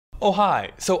Oh hi,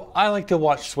 so I like to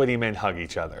watch sweaty men hug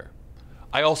each other.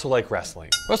 I also like wrestling.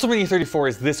 WrestleMania 34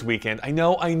 is this weekend. I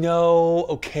know,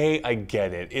 okay, I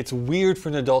get it. It's weird for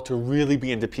an adult to really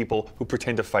be into people who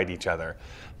pretend to fight each other.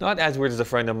 Not as weird as a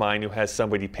friend of mine who has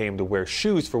somebody pay him to wear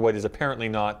shoes for what is apparently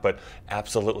not, but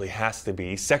absolutely has to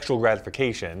be, sexual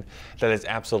gratification. That is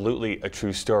absolutely a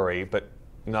true story, but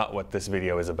not what this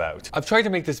video is about. I've tried to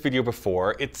make this video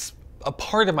before. It's a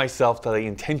part of myself that I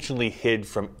intentionally hid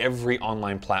from every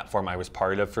online platform I was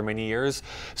part of for many years.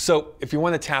 So if you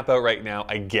want to tap out right now,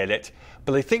 I get it,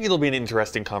 but I think it'll be an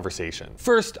interesting conversation.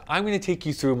 First, I'm going to take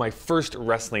you through my first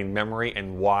wrestling memory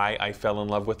and why I fell in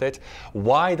love with it,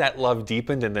 why that love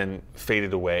deepened and then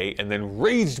faded away, and then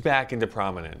raged back into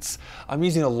prominence. I'm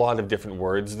using a lot of different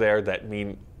words there that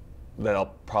mean that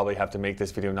I'll probably have to make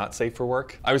this video not safe for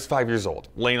work. I was 5 years old,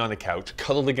 laying on the couch,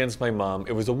 cuddled against my mom.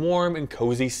 It was a warm and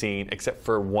cozy scene, except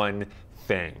for one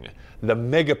thing. The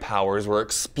Mega Powers were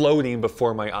exploding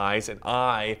before my eyes, and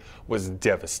I was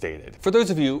devastated. For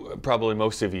those of you, probably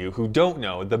most of you, who don't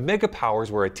know, the Mega Powers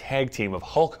were a tag team of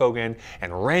Hulk Hogan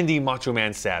and Randy Macho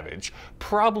Man Savage,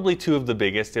 probably two of the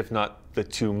biggest, if not the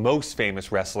two most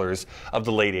famous wrestlers of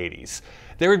the late 80s.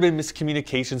 There had been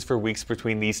miscommunications for weeks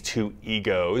between these two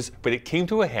egos, but it came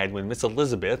to a head when Miss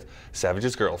Elizabeth,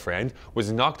 Savage's girlfriend,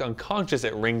 was knocked unconscious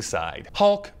at ringside.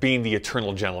 Hulk, being the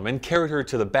eternal gentleman, carried her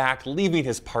to the back, leaving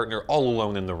his partner all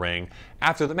alone in the ring.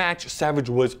 After the match, Savage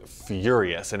was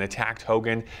furious and attacked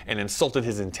Hogan and insulted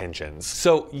his intentions.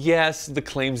 So yes, the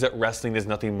claims that wrestling is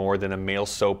nothing more than a male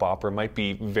soap opera might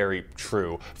be very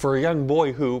true for a young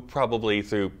boy who, probably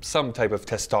through some type of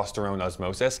testosterone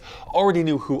osmosis, already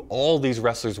knew who all these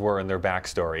wrestlers were and their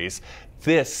backstories.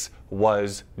 This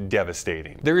was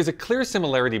devastating. There is a clear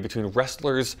similarity between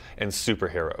wrestlers and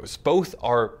superheroes. Both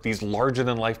are these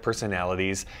larger-than-life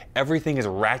personalities. Everything is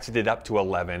ratcheted up to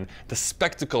 11. The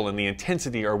spectacle and the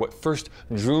intensity are what first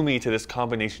drew me to this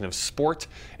combination of sport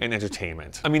and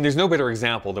entertainment. I mean, there's no better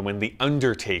example than when The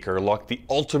Undertaker locked the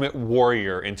Ultimate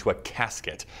Warrior into a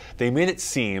casket. They made it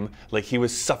seem like he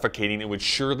was suffocating and would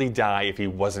surely die if he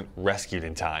wasn't rescued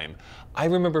in time. I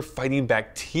remember fighting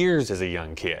back tears as a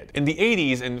young kid. In the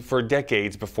 80s and for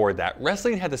decades before that,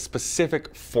 wrestling had a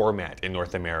specific format in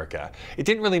North America. It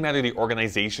didn't really matter the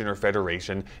organization or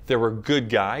federation. There were good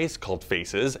guys, called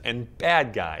faces, and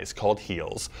bad guys, called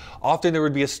heels. Often there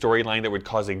would be a storyline that would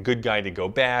cause a good guy to go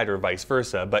bad or vice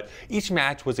versa, but each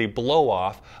match was a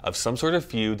blow-off of some sort of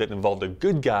feud that involved a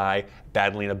good guy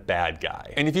battling a bad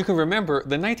guy. And if you can remember,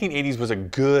 the 1980s was a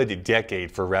good decade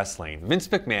for wrestling. Vince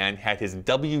McMahon had his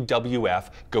WWF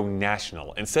go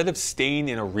national. Instead of staying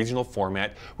in a regional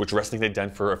format, which wrestling had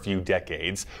done for a few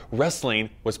decades, wrestling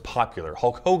was popular.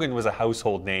 Hulk Hogan was a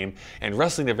household name, and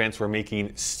wrestling events were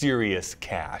making serious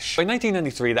cash. By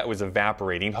 1993, that was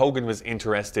evaporating. Hogan was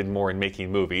interested more in making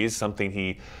movies, something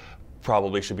he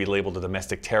probably should be labeled a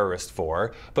domestic terrorist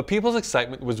for, but people's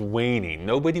excitement was waning.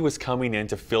 Nobody was coming in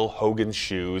to fill Hogan's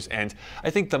shoes, and I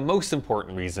think the most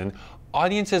important reason,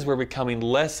 audiences were becoming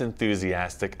less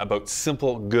enthusiastic about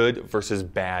simple good versus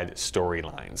bad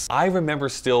storylines. I remember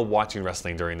still watching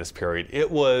wrestling during this period. It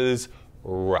was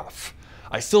rough.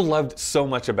 I still loved so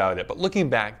much about it, but looking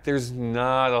back, there's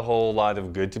not a whole lot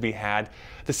of good to be had.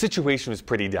 The situation was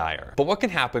pretty dire. But what can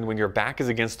happen when your back is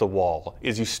against the wall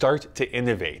is you start to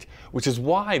innovate, which is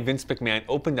why Vince McMahon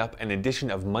opened up an edition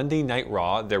of Monday Night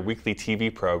Raw, their weekly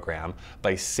TV program,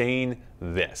 by saying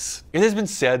this. It has been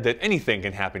said that anything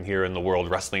can happen here in the World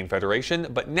Wrestling Federation,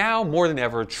 but now more than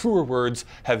ever, truer words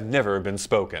have never been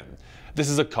spoken. This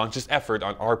is a conscious effort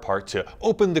on our part to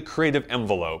open the creative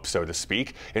envelope, so to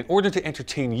speak, in order to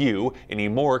entertain you in a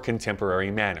more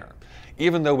contemporary manner.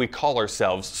 Even though we call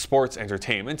ourselves sports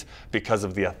entertainment because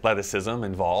of the athleticism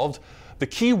involved, the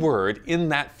key word in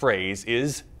that phrase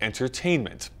is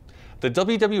entertainment. The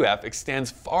WWF extends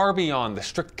far beyond the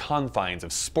strict confines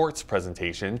of sports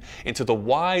presentation into the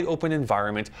wide open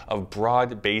environment of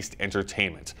broad-based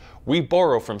entertainment. We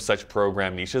borrow from such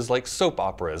program niches like soap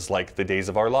operas like The Days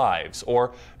of Our Lives,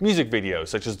 or music videos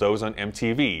such as those on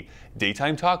MTV,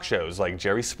 daytime talk shows like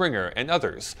Jerry Springer and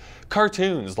others,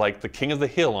 cartoons like The King of the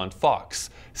Hill on Fox,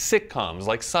 sitcoms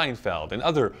like Seinfeld, and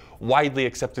other widely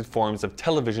accepted forms of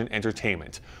television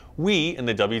entertainment. We in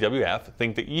the WWF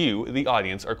think that you, the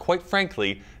audience, are quite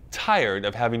frankly tired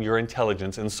of having your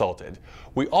intelligence insulted.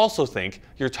 We also think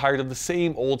you're tired of the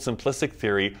same old simplistic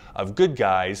theory of good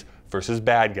guys versus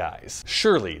bad guys.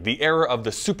 Surely, the era of the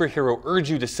superhero urge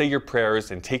you to say your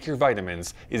prayers and take your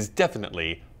vitamins is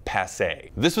definitely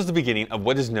passé. This was the beginning of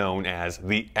what is known as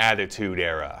the Attitude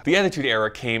Era. The Attitude Era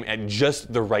came at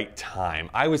just the right time.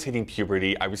 I was hitting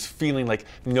puberty, I was feeling like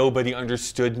nobody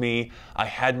understood me, I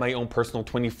had my own personal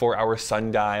 24-hour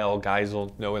sundial, guys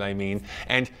will know what I mean,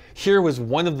 and here was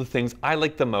one of the things I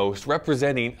liked the most,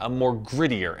 representing a more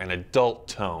grittier and adult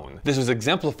tone. This was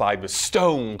exemplified with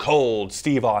Stone Cold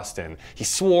Steve Austin. He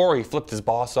swore, he flipped his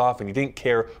boss off, and he didn't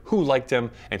care who liked him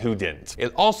and who didn't.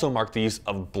 It also marked the use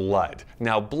of blood.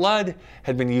 Now, blood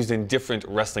had been used in different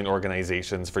wrestling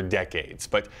organizations for decades,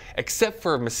 but except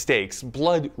for mistakes,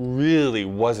 blood really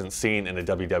wasn't seen in the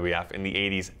WWF in the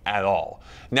 80s at all.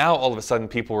 Now, all of a sudden,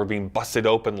 people were being busted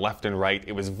open left and right.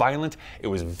 It was violent, it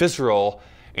was visceral,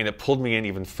 and it pulled me in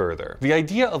even further. The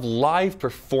idea of live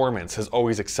performance has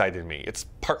always excited me. It's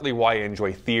partly why I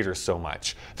enjoy theater so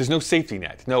much. There's no safety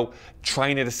net, no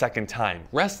trying it a second time.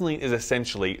 Wrestling is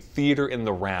essentially theater in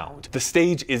the round. The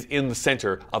stage is in the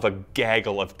center of a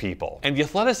gaggle of people. And the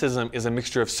athleticism is a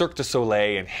mixture of Cirque du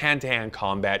Soleil and hand-to-hand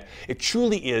combat. It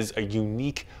truly is a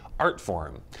unique art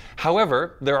form.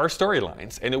 However, there are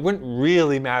storylines, and it wouldn't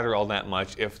really matter all that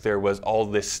much if there was all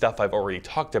this stuff I've already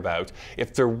talked about,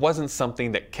 if there wasn't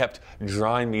something that kept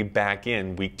drawing me back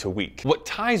in week to week. What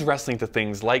ties wrestling to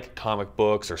things like comic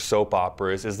books or soap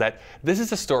operas is that this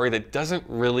is a story that doesn't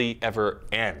really ever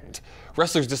end.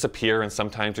 Wrestlers disappear and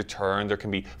sometimes return, there can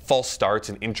be false starts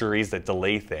and injuries that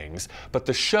delay things, but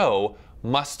the show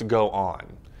must go on.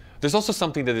 There's also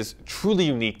something that is truly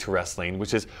unique to wrestling,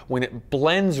 which is when it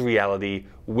blends reality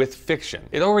with fiction.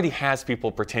 It already has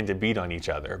people pretend to beat on each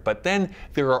other, but then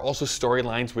there are also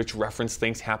storylines which reference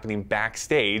things happening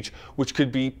backstage, which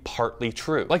could be partly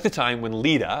true. Like the time when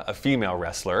Lita, a female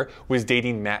wrestler, was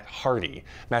dating Matt Hardy.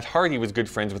 Matt Hardy was good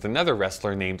friends with another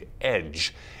wrestler named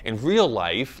Edge. In real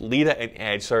life, Lita and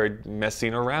Edge started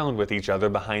messing around with each other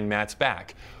behind Matt's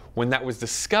back. When that was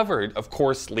discovered, of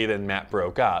course, Lita and Matt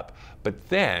broke up, but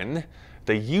then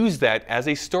they used that as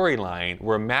a storyline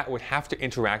where Matt would have to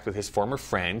interact with his former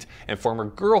friend and former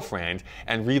girlfriend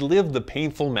and relive the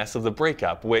painful mess of the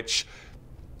breakup, which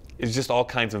is just all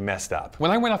kinds of messed up.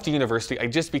 When I went off to university, I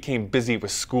just became busy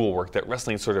with schoolwork that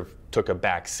wrestling sort of took a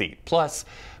back seat. Plus,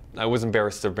 I was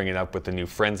embarrassed to bring it up with the new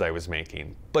friends I was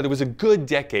making, but it was a good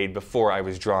decade before I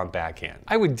was drawn back in.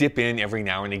 I would dip in every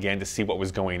now and again to see what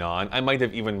was going on. I might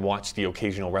have even watched the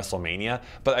occasional WrestleMania,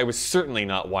 but I was certainly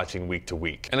not watching week to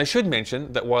week. And I should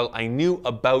mention that while I knew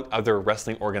about other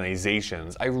wrestling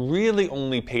organizations, I really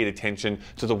only paid attention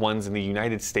to the ones in the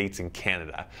United States and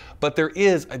Canada. But there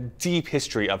is a deep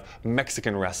history of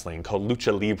Mexican wrestling called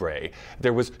Lucha Libre.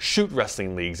 There was shoot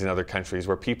wrestling leagues in other countries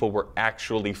where people were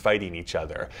actually fighting each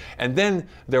other. And then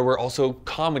there were also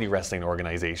comedy wrestling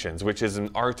organizations, which is an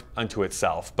art unto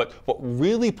itself. But what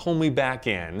really pulled me back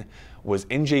in was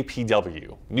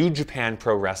NJPW, New Japan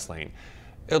Pro Wrestling.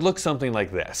 It looked something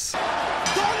like this.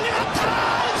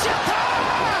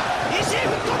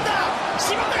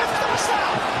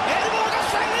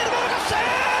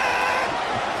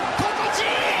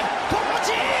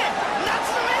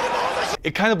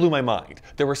 It kind of blew my mind.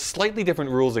 There were slightly different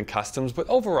rules and customs, but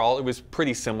overall it was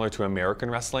pretty similar to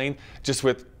American wrestling, just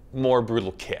with more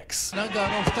brutal kicks.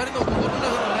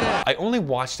 I only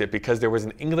watched it because there was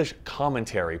an English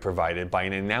commentary provided by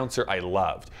an announcer I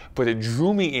loved, but it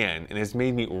drew me in and has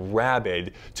made me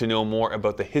rabid to know more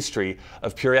about the history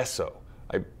of Puroresu.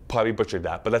 I probably butchered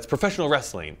that, but that's professional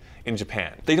wrestling in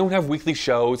Japan. They don't have weekly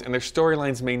shows and their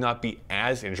storylines may not be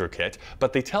as intricate,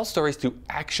 but they tell stories through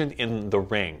action in the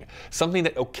ring, something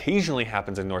that occasionally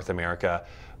happens in North America,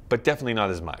 but definitely not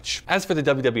as much. As for the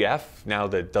WWF, now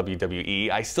the WWE,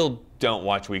 I still don't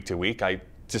watch week to week. I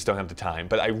just don't have the time,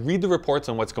 but I read the reports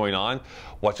on what's going on,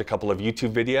 watch a couple of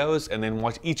YouTube videos, and then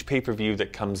watch each pay-per-view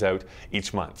that comes out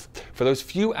each month. For those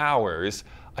few hours,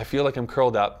 I feel like I'm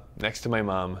curled up next to my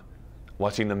mom,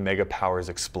 watching the mega powers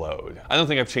explode. I don't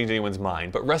think I've changed anyone's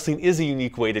mind, but wrestling is a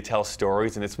unique way to tell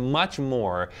stories, and it's much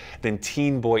more than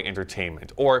teen boy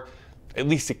entertainment, or at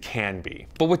least it can be.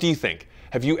 But what do you think?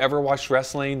 Have you ever watched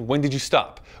wrestling? When did you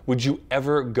stop? Would you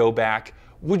ever go back?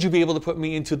 Would you be able to put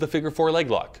me into the figure 4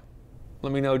 leg lock?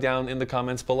 Let me know down in the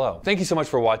comments below. Thank you so much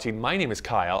for watching. My name is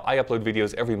Kyle. I upload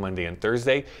videos every Monday and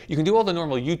Thursday. You can do all the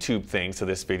normal YouTube things to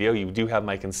this video. You do have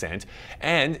my consent.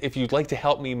 And if you'd like to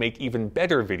help me make even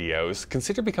better videos,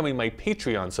 consider becoming my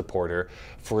Patreon supporter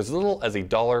for as little as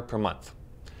 $1 per month.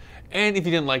 And if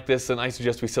you didn't like this, then I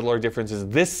suggest we settle our differences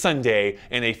this Sunday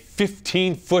in a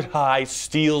 15-foot high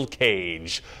steel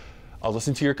cage. I'll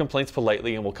listen to your complaints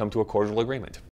politely and we'll come to a cordial agreement.